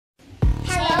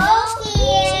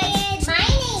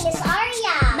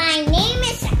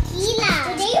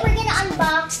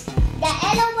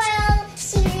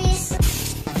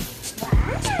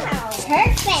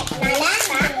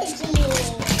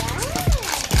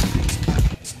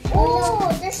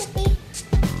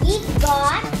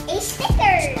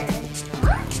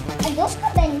don't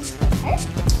have any sticker.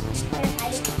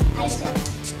 I do.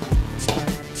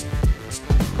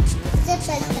 Zip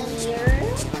it here.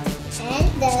 And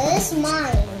this is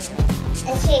mine.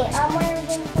 Okay, where are we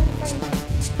going to put it?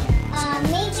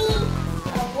 Maybe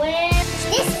where?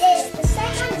 This is the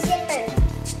second zipper.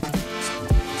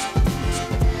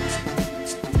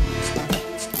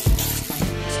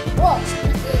 Whoa.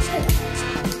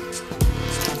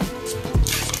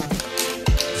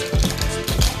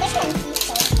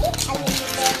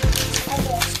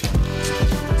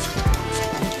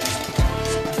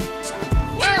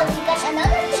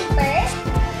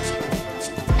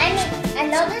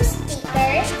 Another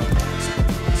sticker.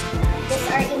 These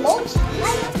are emojis.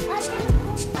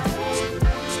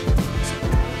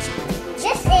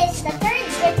 This is the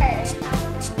third zipper.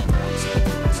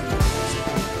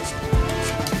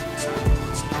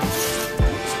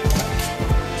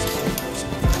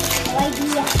 No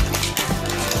idea.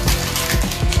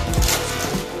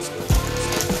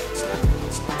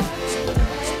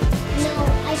 No,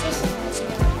 I just know.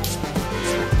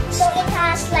 So it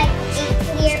has like a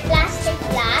clear plastic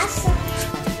glass.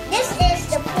 This is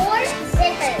the fourth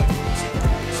zipper.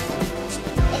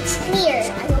 It's clear.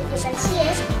 I hope you can see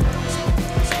it.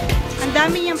 Ang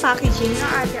dami niyang packaging, no,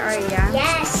 Ate Aryah?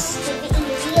 Yes, to be a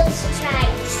real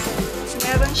surprise.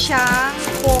 Meron siyang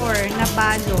 4 na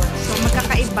balot. So,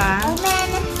 magkakaiba. Oh, man.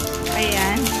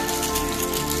 Ayan.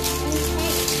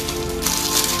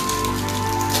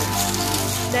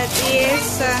 That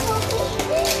is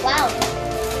wow.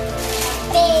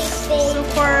 Big.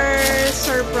 Super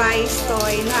surprise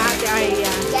toy na Ate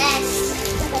Aryah. Yes.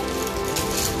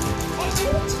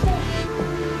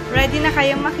 Ready na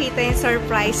kayong makita yung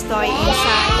surprise toy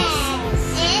inside.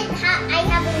 And I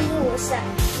have a news.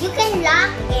 You can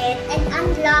lock it and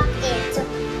unlock it.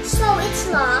 So it's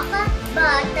locked,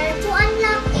 but to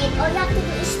unlock it, all you have to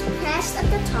do is to press at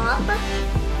the top.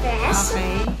 Press.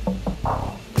 Okay.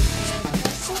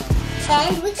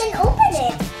 And we can open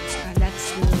it.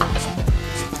 That's good.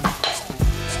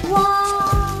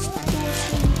 One, 2,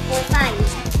 3, 4,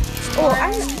 5. Oh,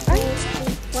 1, 2,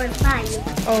 3, 4,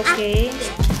 5. Okay.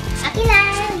 Akilah,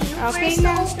 you Okay first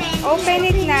na. open. Open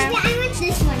it na. Maybe I want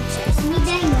this one first. Maybe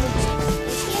I know this.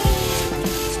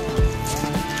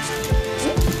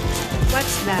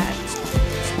 What's that?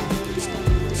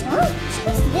 Oh,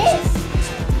 what's this?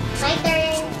 My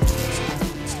turn.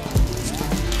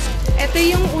 Ito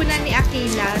yung una ni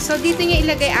Akilah. So, dito niya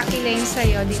ilagay Akilah yung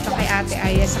sa'yo. Dito kay Ate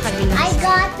Aryah sa kabilang I side.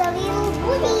 got the little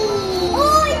goodie.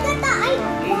 Oh, I got the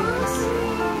eyeglasses.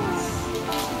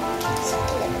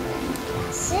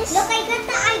 Look, I got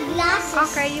the eyeglasses.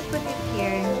 Okay, you put it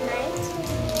here.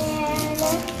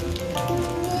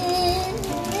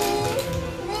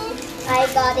 I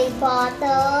got a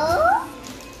bottle.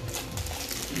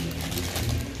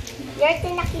 Your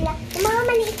turn, Akilah. Yung mga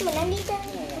maliit mo, nandito.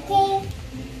 Okay.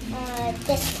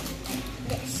 This.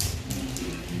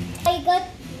 I got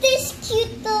this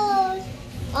cute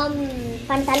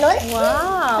pantalon.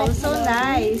 Wow, Pantalon. so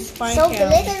nice. So Sparkle.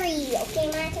 glittery. Okay,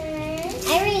 my turn.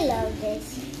 I really love this.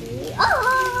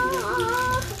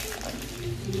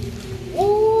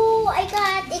 Oh, I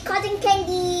got a cotton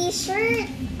candy shirt.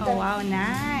 Oh, wow,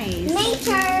 nice. My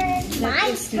turn. That My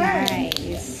is turn.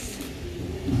 nice.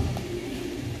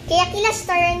 Okay, Akilah's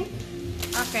turn.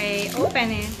 Okay, open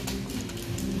it.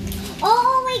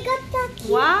 Oh, I got the cute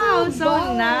Wow, so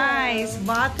ball. nice.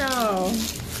 Bottle.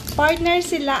 Partner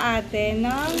sila ate,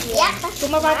 no? Yeah. Kung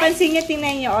mapapansin niyo,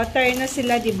 tingnan niyo, terno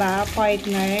sila, di ba?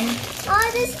 Partner. Oh,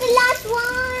 this is the last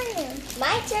one.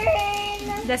 My turn.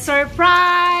 The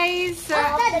surprise! Oh,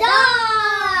 the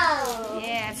doll.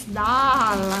 Yes,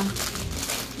 doll.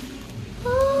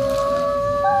 Oh,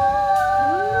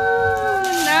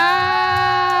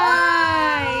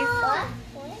 Nice!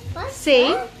 What?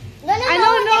 Same? No,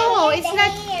 It's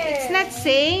not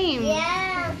same.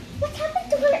 Yeah. What happened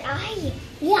to her eye?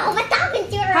 Yeah, what happened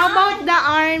to her How eye? about the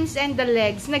arms and the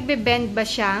legs? Nagbe-bend ba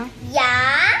siya?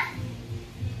 Yeah.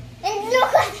 And look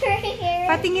at her hair.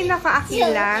 Patingin ako,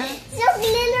 Akilah. So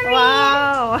glittery.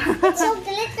 Wow! It's so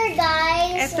glitter,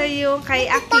 guys. Ito yung kay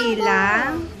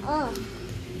Akilah. Oh.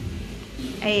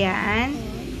 Ayan.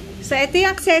 So, ito yung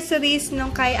accessories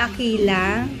nung kay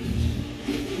Akilah.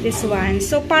 This one.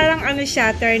 So, parang ano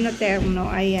siya, terno-terno.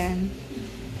 Ayan.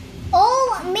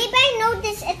 Oh, maybe I know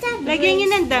this. It's a Lagyan niyo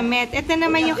ng damit. Ito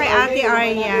naman yung kay Ate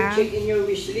Aryah. Check in your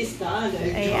wishlist, ha?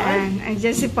 Ayan.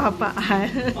 Andiyan si Papa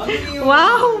Al.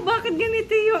 Wow! Bakit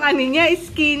ganito yung ano niya?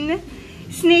 Skin?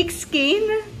 Snake skin?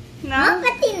 No?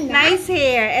 Nice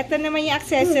hair. Ito naman yung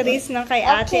accessories ng kay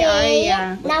Ate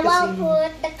Aryah. Now I'll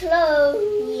put the clothes.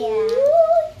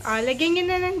 Yeah. Lagyan niyo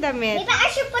na ng damit. Maybe I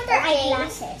should put her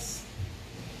eyeglasses.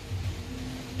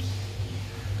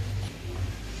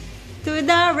 To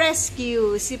the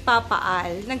rescue, si Papa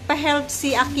Al. Nagpa-help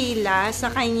si Akilah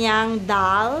sa kanyang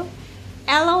doll.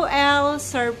 L.O.L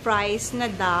surprise na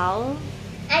doll.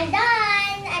 I'm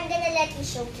done! I'm gonna let you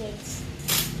show kids.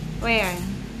 Where?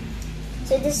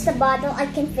 So this is the bottle. I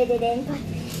can fit it in. But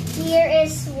here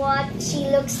is what she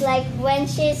looks like when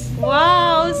she's...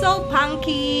 Wow! So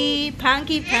punky!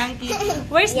 Punky.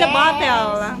 Where's the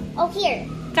bottle? Oh, here.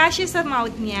 Kasya sa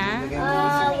mouth niya.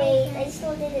 Wait. I just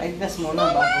holded it. Ay, das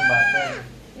muna bago bottle.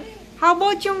 How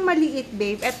about yung maliit,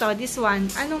 babe? Ito, this one.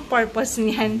 Anong purpose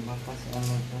niyan? Mapas,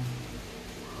 ano to?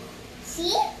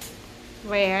 See?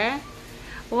 Where?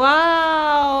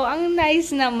 Wow! Ang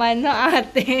nice naman, no,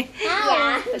 ate?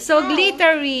 Yeah. So,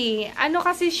 glittery. Ano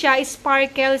kasi siya?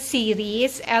 Sparkle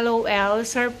series. L.O.L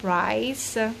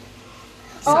surprise.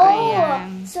 So,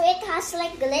 ayan. So it has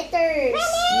like glitters.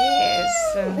 Yes.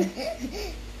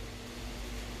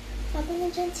 Sabi na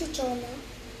dyan si Chona.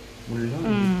 Wala.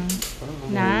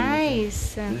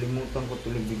 Nice. Nalimutan ko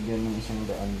tuloy bigyan ng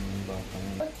 100 ng batang.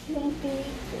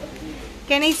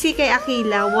 Can I see kay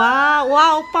Akilah? Wow!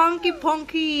 Wow!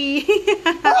 Punky!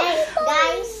 Hey,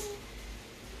 guys.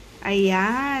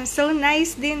 Ayan. So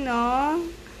nice din, no?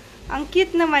 Ang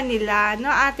cute naman nila, no,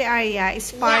 Ate Aryah?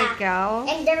 Sparkle.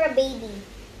 Yeah. And they're a baby.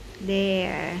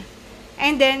 There.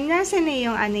 And then, nasa na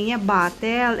yung ano niya,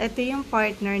 bottle. Ito yung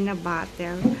partner na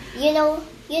bottle. You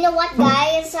know what,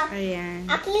 guys? Ayan.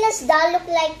 Akilah's doll look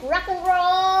like rock and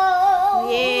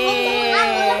roll. Yeah.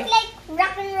 And look like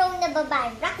rock and roll na babae.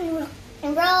 Rock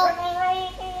and roll.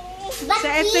 But So,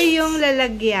 ito yung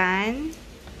lalagyan.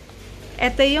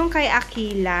 Ito yung kay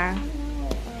Akilah.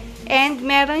 And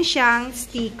meron siyang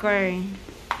sticker.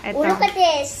 Ito. Oh, look at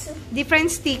this. Different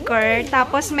sticker.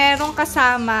 Tapos merong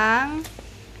kasamang,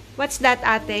 what's that,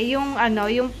 ate? Yung ano,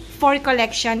 yung for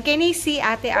collection. Can you see,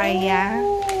 Ate Aryah?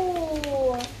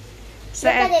 Ooh. So,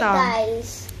 Look at it, ito.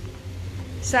 guys.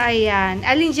 So, ayan.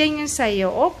 Alin dyan yung sa'yo?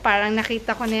 Oh, parang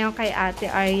nakita ko na yung kay Ate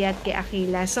Aryah at kay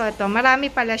Akilah. So, ito. Marami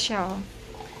pala siya, oh.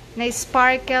 Na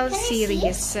Sparkle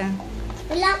series.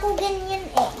 Wala akong ganyan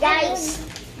eh. Guys,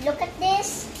 look at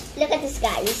this. Look at this,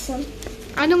 guys.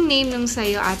 Anong name nung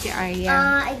sa'yo, Ate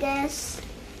Aryah? I guess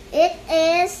it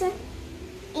is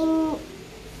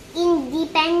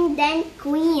Independent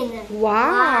Queen.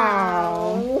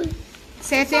 Wow!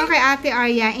 So, ito yung kay Ate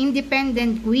Aryah,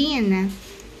 Independent Queen.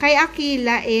 Kay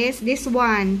Akilah is this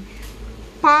one,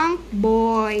 Punk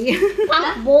Boy.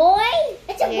 Punk Boy?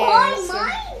 It's a Yes. boy,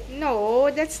 mine. No,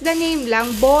 that's the name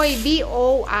lang. Boy,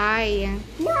 B-O-I.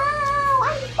 No,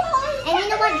 I'm boy. And you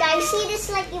know what, guys? See this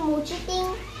like emoji thing?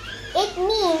 It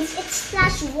means it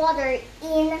splashed water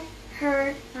in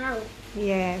her mouth.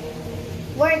 Yeah.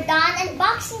 We're done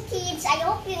unboxing, kids. I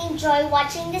hope you enjoy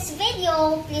watching this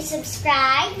video. Please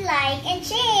subscribe, like, and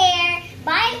share.